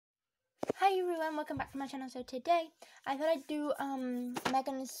Hi everyone, welcome back to my channel. So today I thought I'd do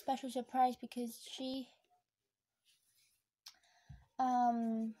Megan's special surprise because she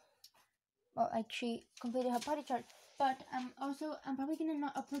she completed her potty chart. But also I'm probably gonna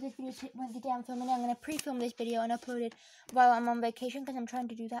not upload this video when the day I'm filming it. I'm gonna pre-film this video and upload it while I'm on vacation because I'm trying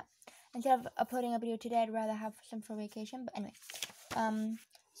to do that. Instead of uploading a video today, I'd rather have some for vacation. But anyway,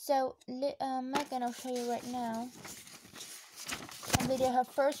 Megan, I'll show you right now. Completed her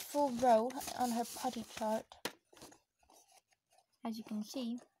first full row on her potty chart, as you can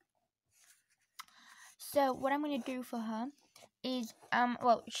see. So what I'm going to do for her is,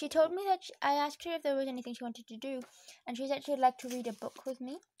 she told me that I asked her if there was anything she wanted to do, and she said she'd like to read a book with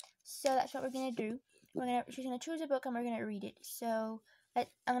me. So that's what we're going to do. She's going to choose a book and we're going to read it. So I'm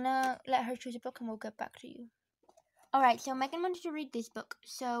going to let her choose a book and we'll get back to you. Alright, so Megan wanted to read this book.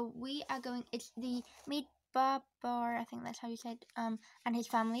 So we are going, it's the Meet Babar, I think that's how you said, and His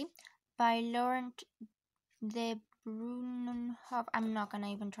Family by Laurent de Brunhoff. I'm not going to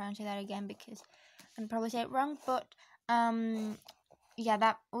even try and say that again because I probably say it wrong, but yeah,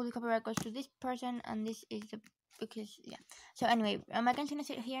 that all the copyright goes to this person, and this is the so anyway, Megan's gonna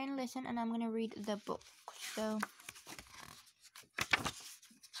sit here and listen, and I'm gonna read the book. So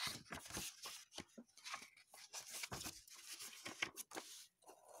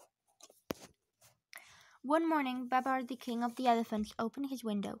one morning, Babar, the king of the elephants, opened his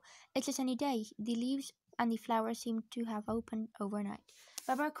window. It's a sunny day. The leaves and the flowers seem to have opened overnight.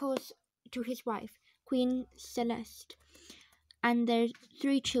 Babar calls to his wife, Queen Celeste, and their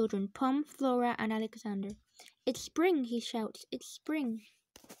 3 children, Pom, Flora, and Alexander. It's spring, he shouts. It's spring.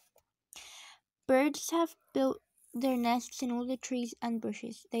 Birds have built their nests in all the trees and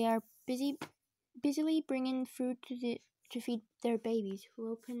bushes. They are busily bringing food to feed their babies,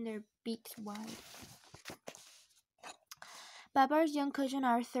 who open their beaks wide. Babar's young cousin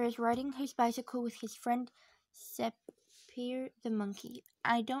Arthur is riding his bicycle with his friend Sepir the monkey.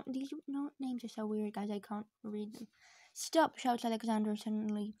 These names are so weird, guys, I can't read them. Stop, shouts Alexander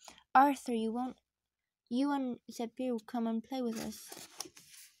suddenly. Arthur, you and Sepir will come and play with us.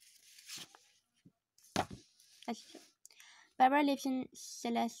 Babar lives in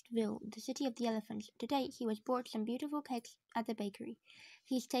Celesteville, the city of the elephants. Today, he was bought some beautiful cakes at the bakery.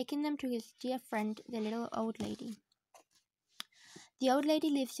 He's taken them to his dear friend, the little old lady. The old lady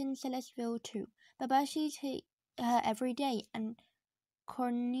lives in Celesteville too. Babar sees her every day, and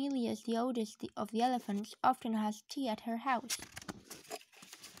Cornelius, the oldest of the elephants, often has tea at her house.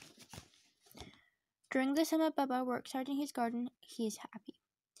 During the summer, Babar works hard in his garden. He is happy.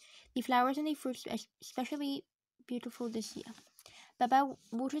 The flowers and the fruits are especially beautiful this year. Babar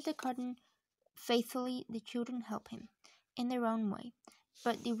waters the garden faithfully. The children help him in their own way,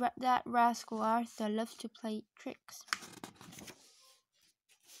 but that rascal Arthur loves to play tricks.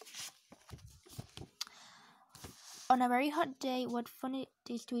 On a very hot day, what fun it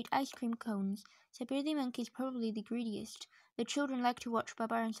is to eat ice cream cones. Sabir the monkey is probably the greediest. The children like to watch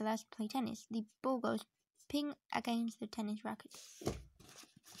Babar and Celeste play tennis. The ball goes ping against the tennis racket.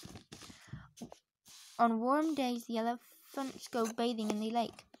 On warm days, the elephants go bathing in the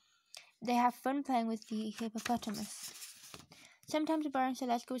lake. They have fun playing with the hippopotamus. Sometimes Babar and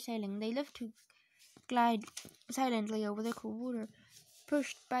Celeste go sailing. They love to glide silently over the cool water,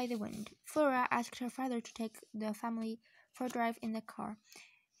 pushed by the wind. Flora asked her father to take the family for a drive in the car.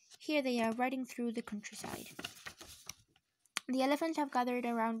 Here they are riding through the countryside. The elephants have gathered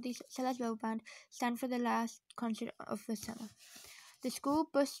around the Celesteville band stand for the last concert of the summer. The school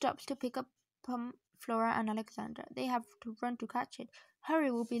bus stops to pick up Pom, Flora, and Alexander. They have to run to catch it. Hurry,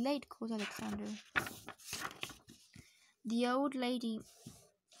 we'll be late, calls Alexander. The old lady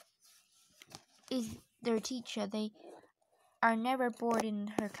is their teacher. They are never bored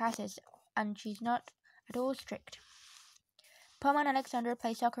in her classes, and she's not at all strict. Pom and Alexander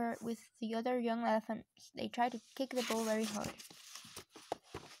play soccer with the other young elephants. They try to kick the ball very hard.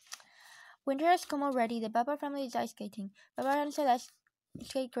 Winter has come already. The Babar family is ice skating. Babar and Celeste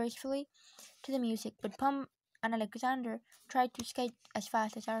skate gracefully to the music, but Pom and Alexander try to skate as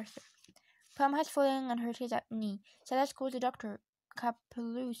fast as Arthur. Pom has fallen and hurt his knee. Celeste calls the doctor,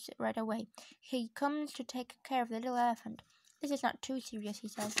 Capelouse, right away. He comes to take care of the little elephant. This is not too serious, he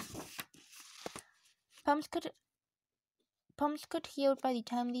says. Pom's cut healed by the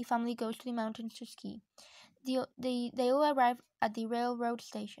time the family goes to the mountains to ski. They all arrive at the railroad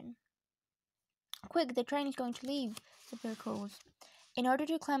station. Quick, the train is going to leave, Sabir calls. In order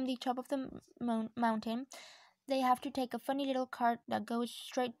to climb the top of the mountain, they have to take a funny little cart that goes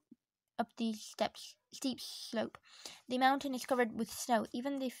straight up the steep slope. The mountain is covered with snow.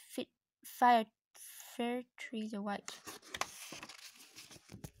 Even the fir trees are white.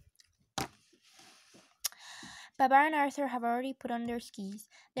 Babar and Arthur have already put on their skis.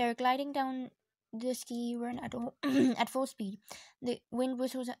 They are gliding down the ski run at, at full speed. The wind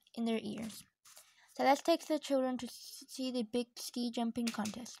whistles in their ears. So let's take the children to see the big ski jumping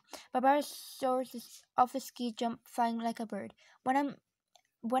contest. Babar soars off the ski jump, flying like a bird. When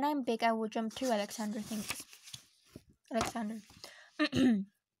I'm big, I will jump too, Alexander thinks. Alexander.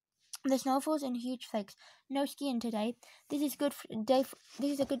 The snow falls in huge flakes. No skiing today. This is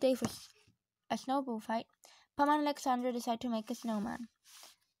a good day for a snowball fight. Pom and Alexander decide to make a snowman.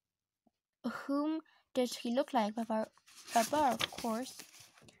 Whom does he look like? Babar, of course.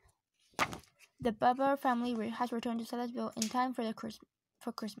 The Babar family has returned to Sellersville in time for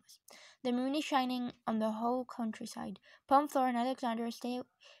Christmas. The moon is shining on the whole countryside. Pom, Flora, and Alexander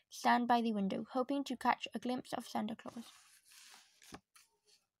stand by the window, hoping to catch a glimpse of Santa Claus.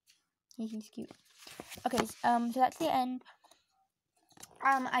 He's cute. Okay, so that's the end.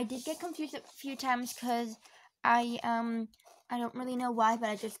 I did get confused a few times because I don't really know why, but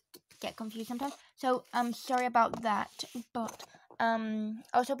I just get confused sometimes. So sorry about that. But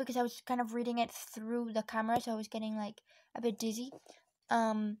also because I was kind of reading it through the camera, so I was getting like a bit dizzy.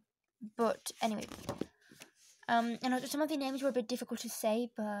 But anyway. And also some of the names were a bit difficult to say,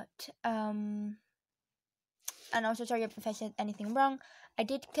 but and also sorry if I said anything wrong. I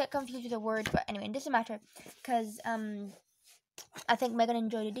did get confused with a word, but anyway, it doesn't matter because I think Megan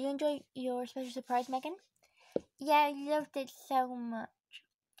enjoyed it. Did you enjoy your special surprise, Megan? Yeah, I loved it so much.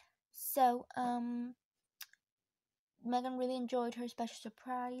 So Megan really enjoyed her special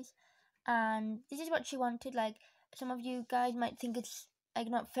surprise, and this is what she wanted. Like, some of you guys might think it's like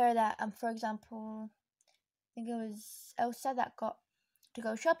not fair that for example, I think it was Elsa that got to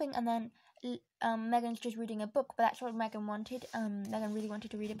go shopping, and then Megan's just reading a book. But that's what Megan wanted. Megan really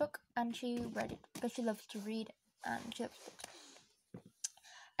wanted to read a book, and she read it because she loves to read and she loves books.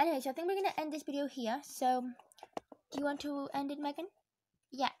 Anyway, so I think we're gonna end this video here. So, do you want to end it, Megan?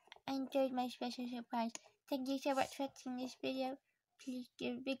 Yeah, I enjoyed my special surprise. Thank you so much for watching this video. Please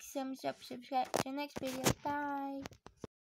give a big thumbs up, subscribe to the next video. Bye.